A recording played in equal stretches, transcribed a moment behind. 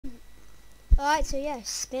Alright, so yeah,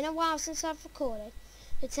 it's been a while since I've recorded.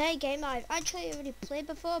 The today game that I've actually already played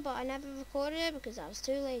before, but I never recorded it because I was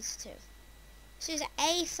too lazy to. This is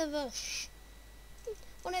Aether Rush.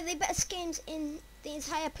 One of the best games in the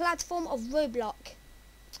entire platform of Roblox.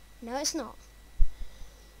 No, it's not.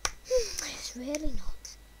 It's really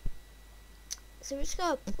not. So we're just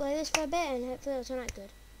going to play this for a bit and hopefully it'll turn out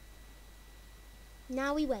good.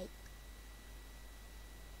 Now we wait.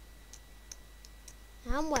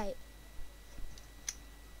 And wait.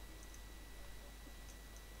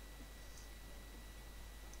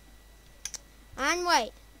 And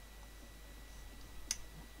wait.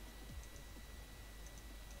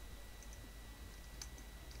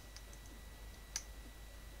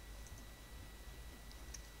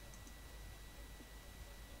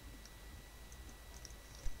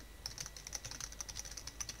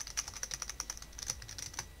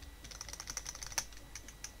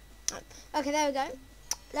 Okay, there we go.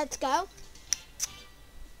 Let's go.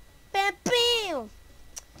 Bam, bam.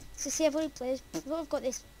 So see everybody plays. I've got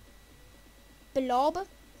this blob.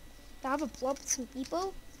 I have a blob with some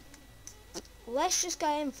people. Let's just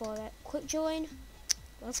go in for it. Quick join.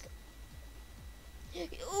 Let's go. You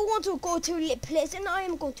want to go to a place and I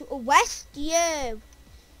am going to arrest you.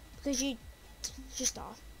 Because you just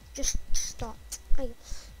start. Just start.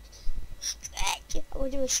 Stretch. I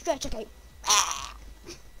want to do a stretch, okay.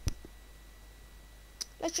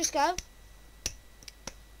 Let's just go.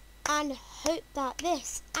 And hope that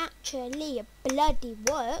this actually bloody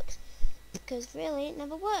works. Because really it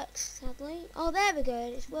never works, sadly. Oh, there we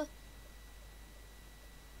go. It's work.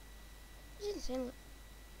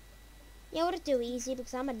 Yeah, I would do easy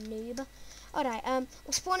because I'm a noob. Alright, we'll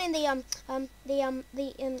spawn in the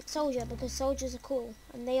soldier because soldiers are cool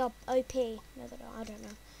and they are OP. No, they're not. I don't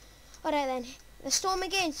know. Alright then, let's storm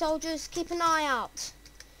again, soldiers. Keep an eye out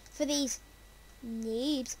for these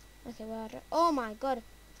noobs. Okay, well, oh my god.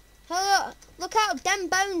 Hello, look out, them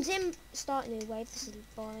bones in. Start a new wave. This is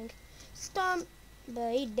boring. Storm,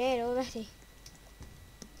 but he's dead already.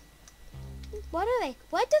 What are they?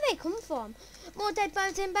 Where do they come from? More dead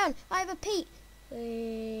bones inbound. I repeat.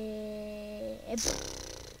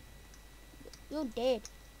 You're dead.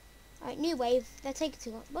 Alright, new wave. They're taking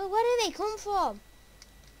too long. Well, where do they come from?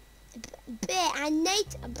 I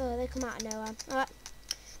need. Oh, they come out of nowhere. Alright,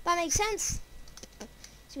 that makes sense.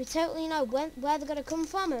 So we totally know where they're gonna come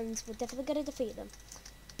from, and we're definitely gonna defeat them.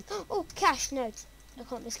 Oh, cash notes. I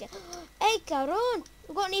can't risk it. Hey, Caron!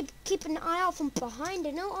 We've got to need to keep an eye out from behind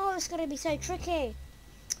it. No, oh, it's going to be so tricky.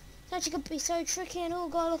 It's actually going to be so tricky, and oh,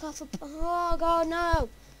 got to look out for. Oh, God, no.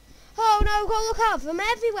 Oh, no, got to look out for them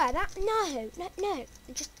everywhere. No.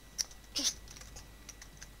 Just.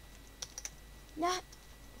 No.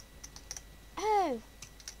 Oh.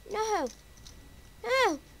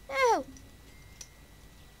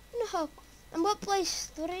 No. And what place?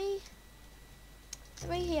 3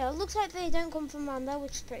 here. It looks like they don't come from around there,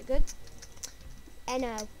 which is pretty good.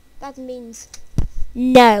 No. That means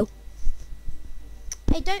no.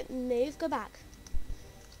 Hey, don't move. Go back.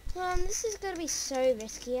 This is going to be so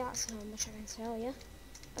risky. That's how much I can tell you.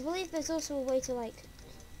 I believe there's also a way to, like,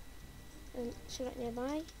 select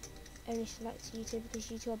nearby. Only select YouTube because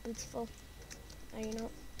you two are beautiful. No, you're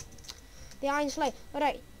not. The iron slate.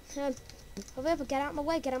 Alright. Hurry up, get out my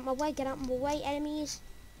way, enemies.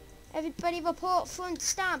 Everybody report front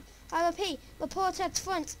stamp. I repeat, report at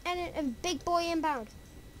front. A big boy inbound.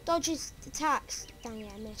 Dodges attacks. Dang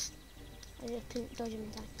it, I missed. I just couldn't dodge him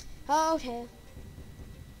in time. Oh, okay.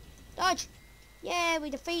 Dodge. Yeah, we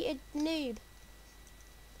defeated noob.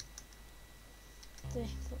 3,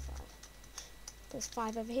 4, 5. There's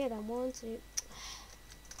 5 over here then. 1, 2.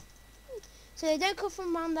 So they don't come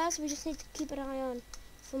from around there, so we just need to keep an eye on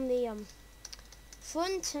from the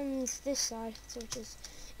front and this side. So it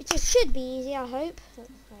just should be easy, I hope. I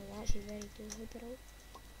actually really do hope it all.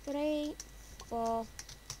 3, 4,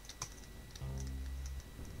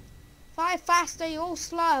 5 faster, you're all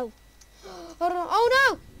slow. Oh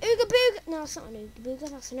no! Ooga booga! No, it's not an ooga booga,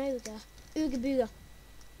 that's an ogre. Ooga booga.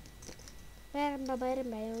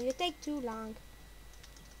 You take too long.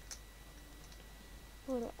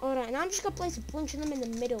 Alright, now I'm just gonna place a bunch of them in the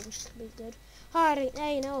middle, which is gonna be good. Alright,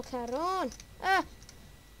 there you know, Caron.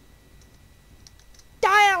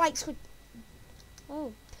 Die like squid.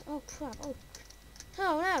 Oh crap.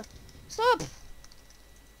 Oh no. Stop.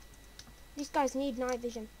 These guys need night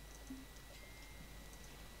vision.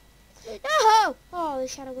 No! Oh, the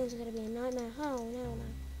shadow guns are going to be a nightmare. Oh, no.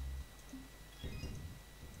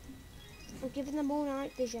 I'm giving them all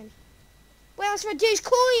night vision. Well, let's reduce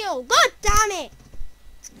coil. God damn it.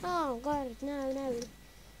 Oh, God. No.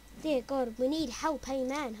 Dear God, we need help,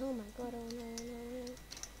 amen. Oh, my God. Oh, no.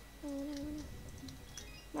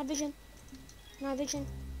 Night vision. Night vision.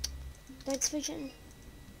 Dead's vision.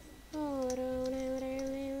 Oh, no, no, no,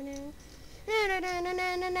 no, no. No, no, no, no,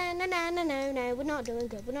 no, no, no, no, no, no, no. We're not doing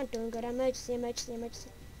good. We're not doing good. Emergency, emergency, emergency.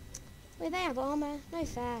 Wait, they have armor. No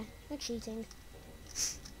fair. No cheating.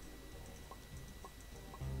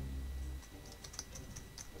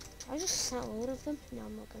 I'll just sell all of them. No,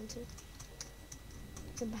 I'm not going to.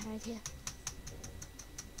 It's a bad idea.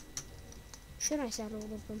 Should I sell all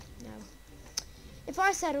of them? No. If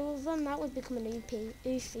I sell all of them, that would become an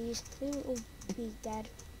Oofy. We will all be dead.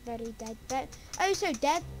 Very dead. Dead. Oh, so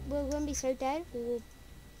dead. We're going to be so dead. We will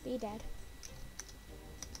be dead.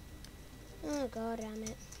 Oh, god damn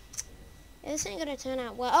it. Yeah, this ain't going to turn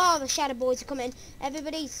out well. Oh, the Shadow Boys are coming.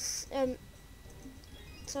 Everybody's,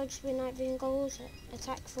 so just be night vision goggles.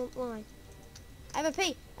 Attack front line. I have a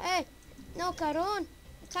P. Hey, no, on.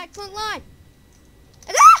 Attack front line.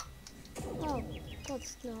 Ah! Oh, god,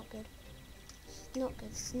 it's not good. It's not good.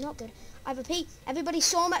 It's not good. I have a P. Everybody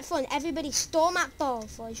storm at front. Everybody storm at ball,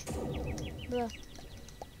 fudge. Bruh.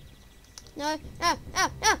 No, no, no,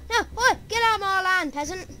 no, no. Oh, get out of my land,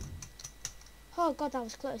 peasant. Oh god, that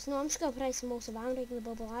was close. No, I'm just gonna play some more surrounding in the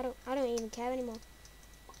bubble. I don't even care anymore.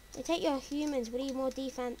 They take your humans. We need more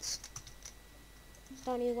defense.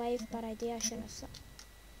 Start a new wave. Bad idea. I should have stopped.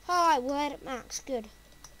 Alright, we're at max. Good.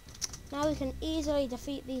 Now we can easily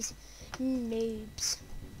defeat these noobs.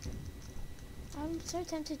 I'm so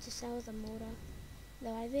tempted to sell them all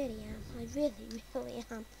though I really am. I really, really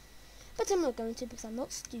am. But I'm not going to because I'm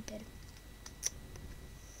not stupid.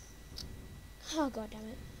 Oh god damn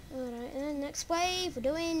it. Alright, and then next wave, we're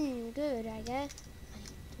doing good, I guess.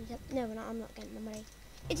 No, we're not. I'm not getting the money.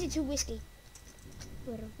 82 whiskey.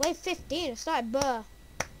 We're at wave 15. I started burr.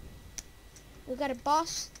 We've got a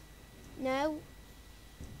boss. No.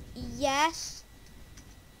 Yes.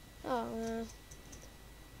 Oh no.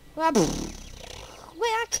 Well, wait,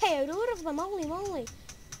 I KO'd all of them. Holy moly.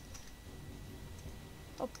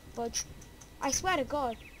 Oh, budge. I swear to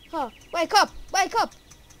God. Huh. Wake up. Wake up.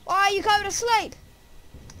 Why are you going to sleep?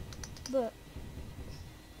 But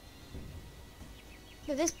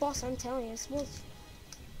this boss, I'm telling you,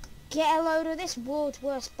 get a load of this world's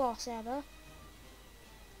worst boss ever.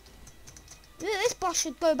 This boss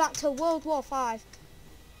should go back to World War V.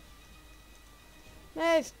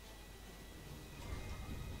 Move.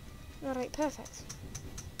 Alright, perfect.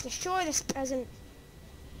 Destroy this peasant.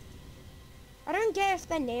 I don't get if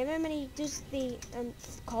they're near him and he does the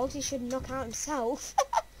calls, he should knock out himself.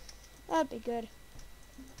 That'd be good.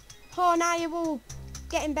 Oh, now you're all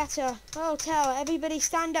getting better. Oh, tell everybody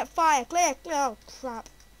stand up, fire, clear. Oh, crap.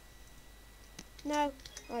 No.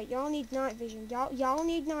 Right, y'all need night vision. Y'all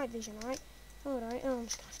need night vision, right? Alright, oh, I'm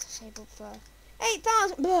just gonna have to save up for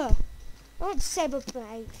 8,000. I want to save up for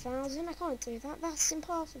 8,000. I can't do that. That's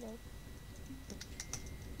impossible.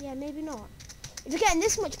 Yeah, maybe not. If you're getting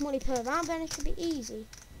this much money per round, then it should be easy.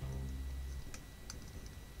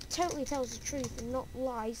 Totally tells the truth and not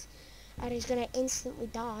lies. And he's gonna instantly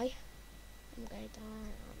die. I'm gonna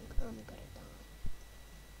die. I'm gonna die.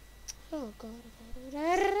 Oh god.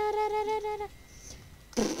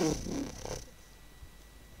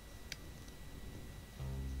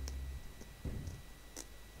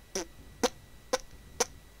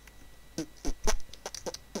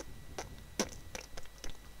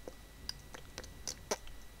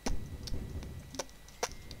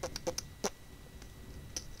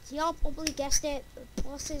 So y'all probably guessed it. The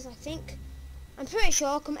bosses, I think. I'm pretty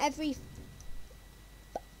sure come every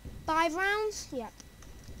 5 rounds. Yeah.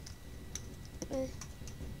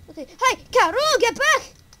 Okay. Hey, Carol, get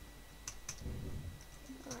back!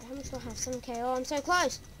 Alright, how much do I have? 7k. Oh, I'm so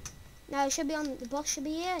close. No, it should be on. The boss should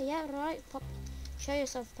be here. Yeah, right. Pop. Show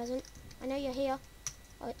yourself, peasant. I know you're here.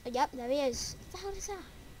 Oh, yep, there he is. What the hell is that?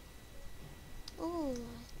 Oh.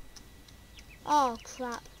 Oh,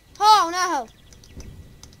 crap. Oh, no.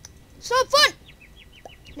 Stop front!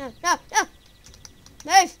 No, no, no.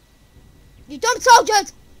 Move! You dumb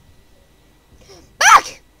soldiers!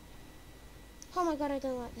 Back! Oh my god, I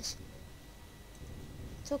don't like this.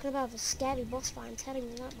 Talking about a scary boss fight, I'm telling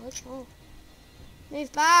you that much. Oh.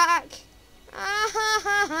 Move back! Ah, ha,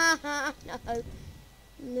 ha, ha, ha. No.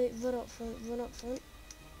 Move, run up front, run up front.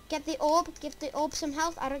 Get the orb, give the orb some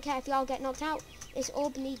health. I don't care if y'all get knocked out. This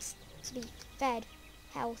orb needs to be fed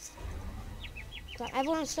health. So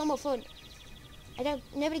everyone storm up front.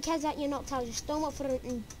 Nobody cares that you're knocked out. Just storm up front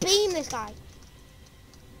and beam this guy.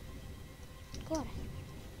 God.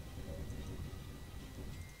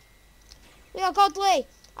 We are godly.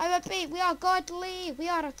 I repeat, we are godly. We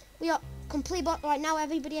are complete. Right now,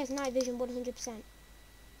 everybody has night vision 100%.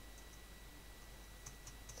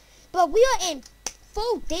 But we are in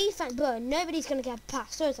full defense, but nobody's gonna get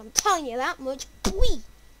past us. I'm telling you that much. Whee!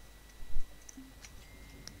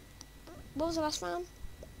 What was the last round?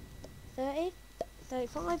 30?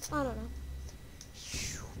 35? I don't know.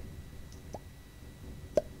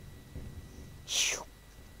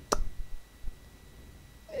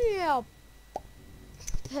 Yeah.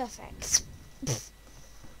 Perfect.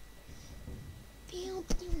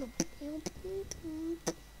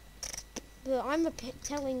 But I'm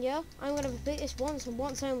telling you, I'm going to repeat this once and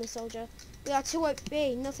once only, soldier. We are too OP.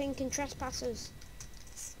 Nothing can trespass us.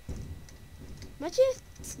 Imagine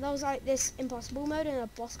if there was like this impossible mode and a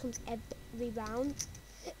boss comes every round.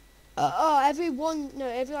 Every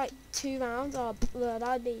like 2 rounds. Oh,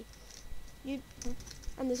 that'd be...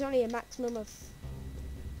 And there's only a maximum of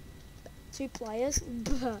 2 players.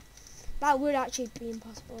 That would actually be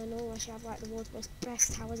impossible, and unless you have like the world's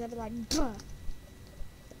best towers ever, like.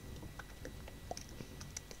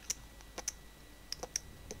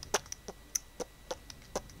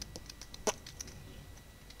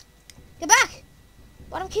 Get back!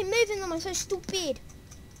 Why do I keep moving them? I'm so stupid.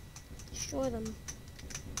 Destroy them.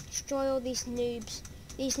 Destroy all these noobs.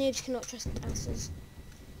 These noobs cannot trespass us.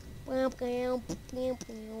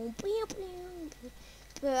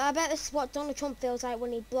 But I bet this is what Donald Trump feels like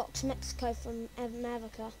when he blocks Mexico from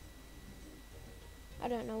America. I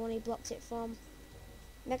don't know when he blocked it from.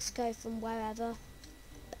 Mexico from wherever.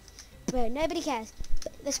 But nobody cares.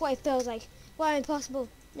 That's what it feels like. Why impossible?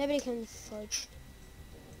 Nobody can fudge.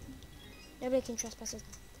 Nobody can trespass us.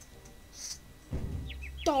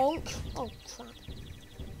 Donk! Oh crap.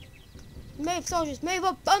 Move, soldiers, move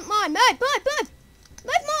up, don't mind, move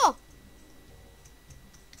more!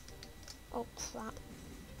 Oh crap.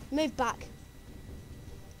 Move back.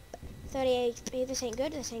 38 HP, this ain't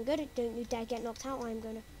good, don't you dare get knocked out, I'm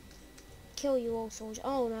gonna kill you all, soldiers.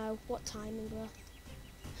 Oh no, what timing, bro.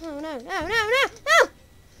 Oh no, no!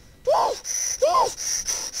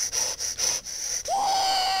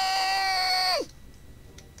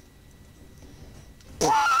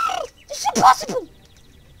 This is impossible!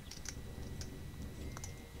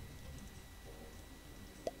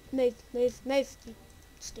 Move, you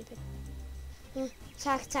stupid.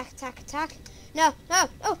 Attack. No. Oh,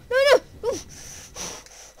 no.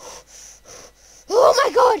 Oh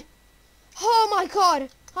my god.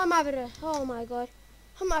 I'm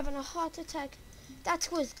having a heart attack. That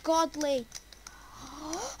was godly.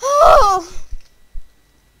 Oh!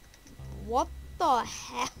 What the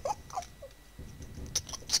hell?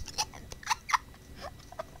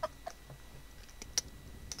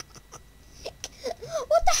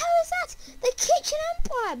 What the hell is that? The Kitchen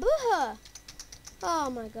Empire, boo-ha!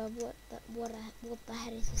 Oh my god, what the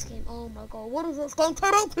hell is this game? Oh my god, what is this game?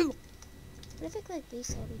 What if I click these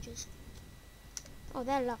soldiers? Oh,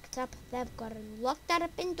 they're locked up. They've got them locked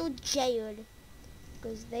up into jail.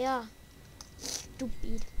 Because they are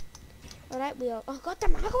stupid. Alright, we are... Oh god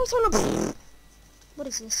damn it, I got on a... What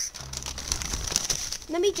is this?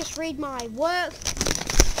 Let me just read my work.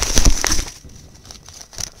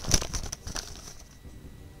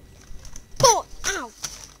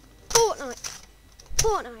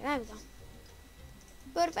 Fortnite, there we go.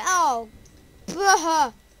 But oh,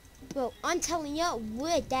 bro, I'm telling you,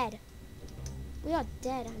 we're dead. We are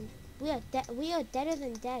dead, and we are deader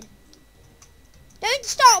than dead. Don't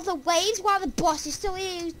start the waves while the boss is still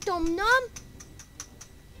here, you dumb numb.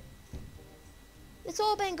 It's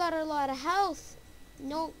all been got a lot of health.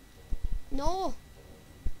 No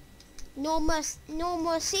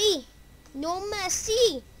mercy, no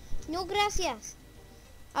gracias.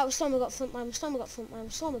 Oh, Stormy got front line. Storm up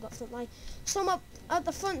at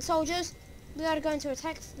the front, soldiers. We gotta go into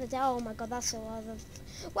attack for the oh my god, that's a lot of...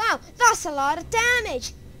 Wow, that's a lot of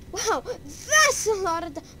damage! Wow, that's a lot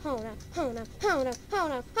of... Oh no.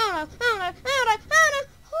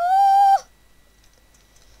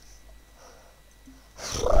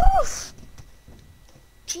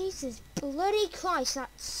 Jesus bloody Christ,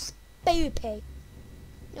 that's spooky.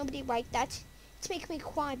 Nobody write that. It's making me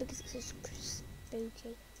cry because it's so spooky.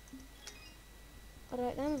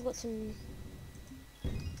 Alright then, we've got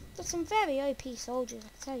some very OP soldiers, I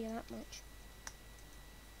can tell you that much.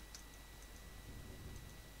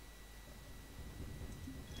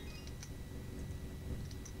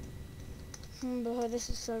 But this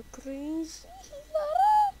is so crazy.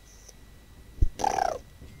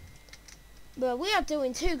 But we are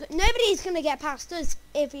doing too good. Nobody's gonna get past us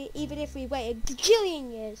even if we wait a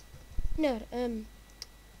gajillion years. No, an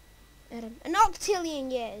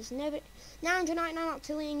octillion years. 999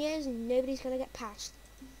 octillion years, and nobody's gonna get past.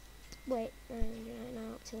 Wait,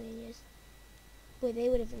 999 octillion years. Wait, they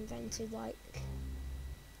would have invented like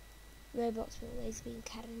Roblox will always be in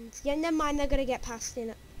Karens. Yeah, never mind, they're gonna get past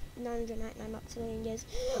in 999 octillion years.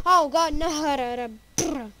 Oh god, no!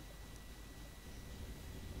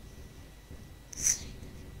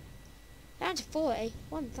 40.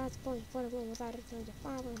 1,040.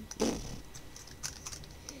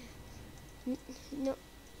 No,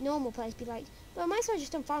 normal players be like, well, my soldier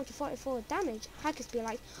just done 544 damage. Hackers be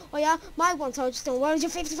like, oh yeah, my one soldier just done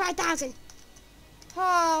 155,000.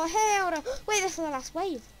 Oh hell no! Wait, this is the last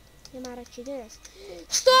wave. You might actually do this.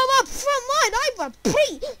 Storm up front line. I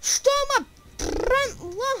repeat, storm up front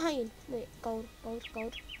line. Wait, gold.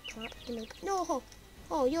 Crap, give me. No.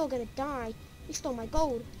 Oh, you're gonna die. You stole my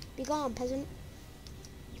gold. Be gone, peasant.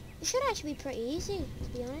 It should actually be pretty easy, to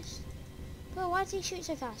be honest. Bro, why does he shoot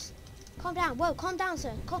so fast? Calm down. Whoa, calm down,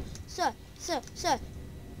 sir. Sir.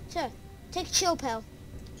 Take a chill pill.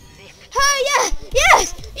 Oh yeah!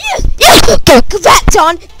 Yes! Get correct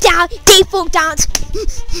on! Down! Default dance!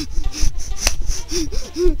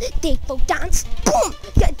 Default dance! Boom!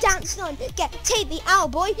 Get danced on! Take the owl,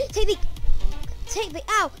 boy! Take the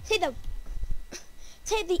owl!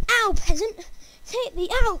 Take the owl, peasant! Take the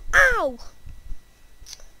owl! Ow!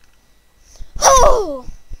 Oh!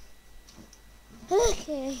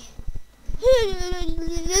 Okay.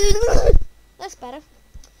 That's better.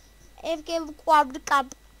 I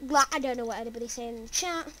don't know what anybody's saying in the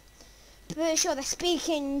chat. But sure, they're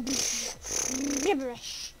speaking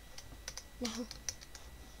gibberish. No.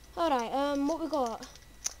 Alright, what we got?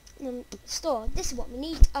 Store. This is what we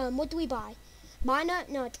need. What do we buy? Miner?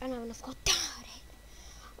 No, I don't have enough gold. Darn it.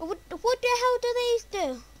 What the hell do these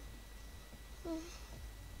do?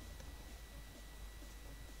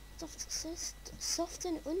 Soft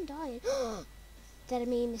and undying. That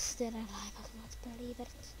meme is still alive. I cannot believe it.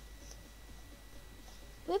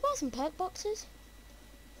 Do we buy some perk boxes?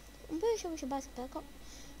 I'm pretty sure we should buy some perk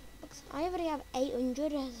boxes. I already have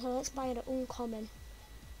 800, so let's buy an uncommon.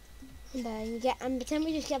 And pretend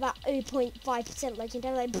we just get that 0.5%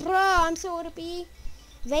 legendary. Like, bro, I'm so OP.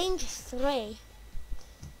 Range 3.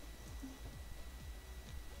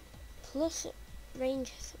 Plus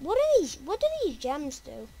range. What do these gems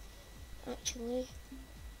do? Actually,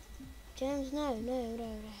 gems? No.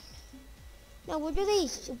 No, what do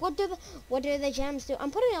the gems do?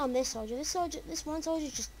 I'm putting it on this soldier. This one soldier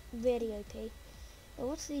is just really OP. Oh,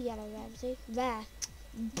 what's the yellow red do? There.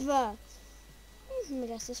 Bruh. Let me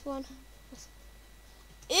guess this one.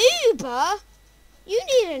 Uber? You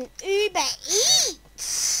need an Uber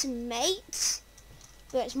Eats, mate.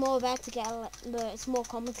 But it's more rare to get it's more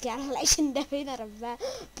common to get a legendary than a rare.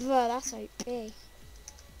 Bruh, that's OP.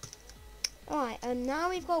 Alright, and now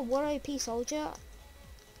we've got one OP soldier.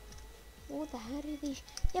 What the hell are these?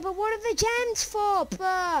 Yeah, but what are the gems for?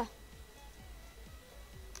 Bruh.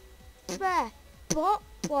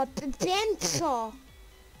 What the gems for?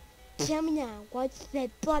 Tell me now, what's the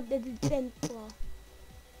gems for?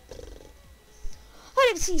 Oh,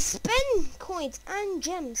 let's see, spend coins and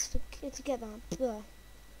gems to get that. Bruh.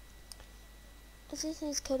 This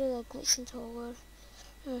is coded a glitch into a word.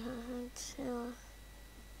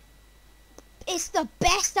 It's the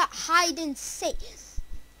best at hide and seek.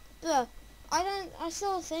 Bruh. I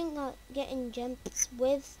still think that getting gems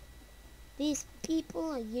with these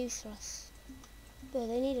people are useless. But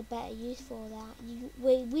they need a better use for that.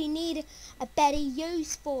 We need a better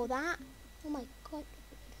use for that. Oh my god.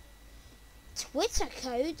 Twitter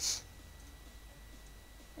codes.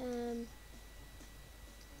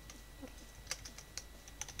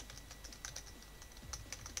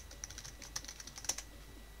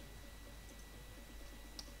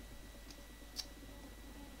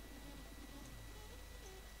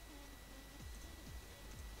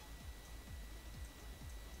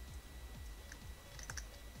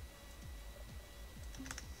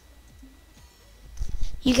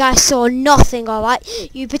 You guys saw nothing, alright?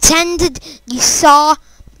 You pretended you saw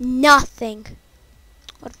nothing.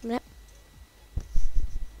 Wait a minute.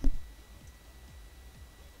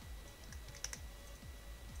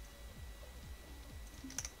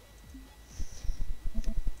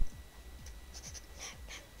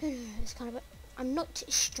 It's kind of I'm not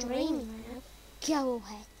streaming right now. Go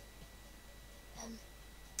away.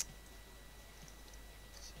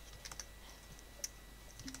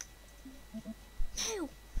 No.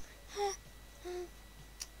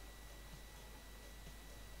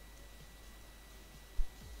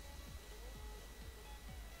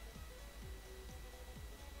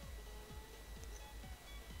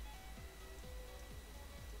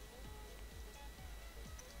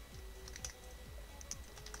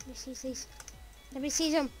 Nobody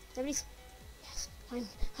sees them. Yes, I'm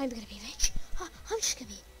gonna be rich. I'm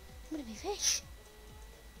gonna be rich.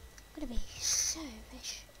 I'm gonna be so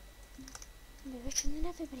rich. I'm richer than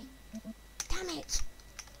everybody. Damn it!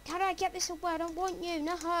 How do I get this away? I don't want you.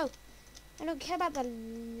 No. I don't care about the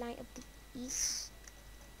light of the east.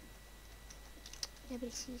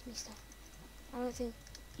 Nobody sees me stuff. I don't think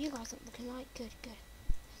you guys aren't looking like good.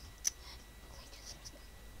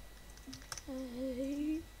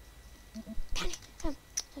 Damn it.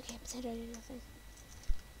 Okay, pretend I did nothing.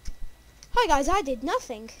 Hi guys, I did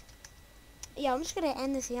nothing. Yeah, I'm just gonna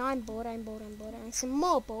end this here. I'm bored. I'm some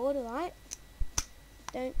more bored, alright?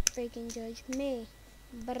 Don't freaking judge me.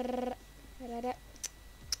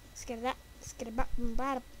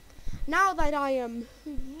 Now that I am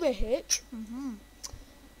rich,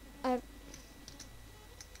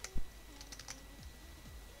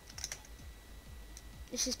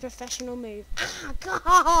 this is professional move.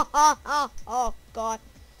 Oh god.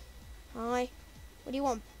 Hi. What do you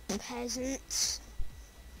want, peasants?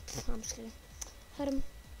 I'm just gonna hurt him.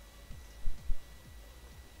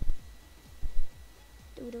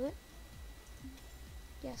 Do we do it?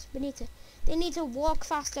 Yes, we need to. They need to walk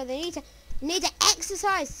faster. They need to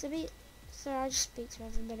exercise. So I just speak to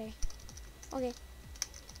everybody. Okay.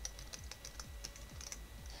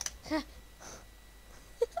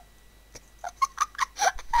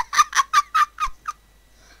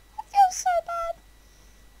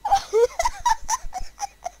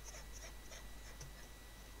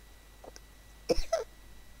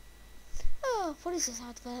 What is this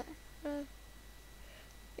advert?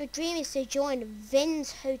 Your dream is to join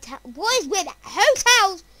Vin's Hotel. What is with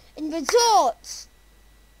hotels and resorts?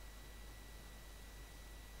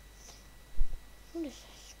 What is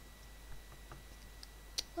this?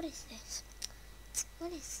 What is this?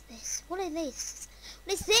 What is this? What is this?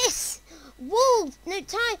 What is this? Wolves! No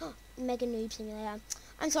time! Mega Noob Simulator.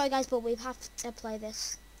 I'm sorry guys, but we have to play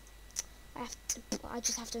this. I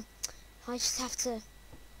just have to. I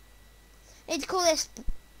need to call this.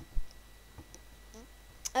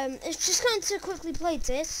 It's just going to quickly play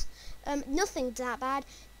this. Nothing that bad.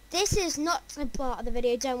 This is not a part of the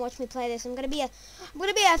video. Don't watch me play this. I'm gonna be a fake noob.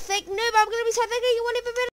 I'm gonna be so fake you won't even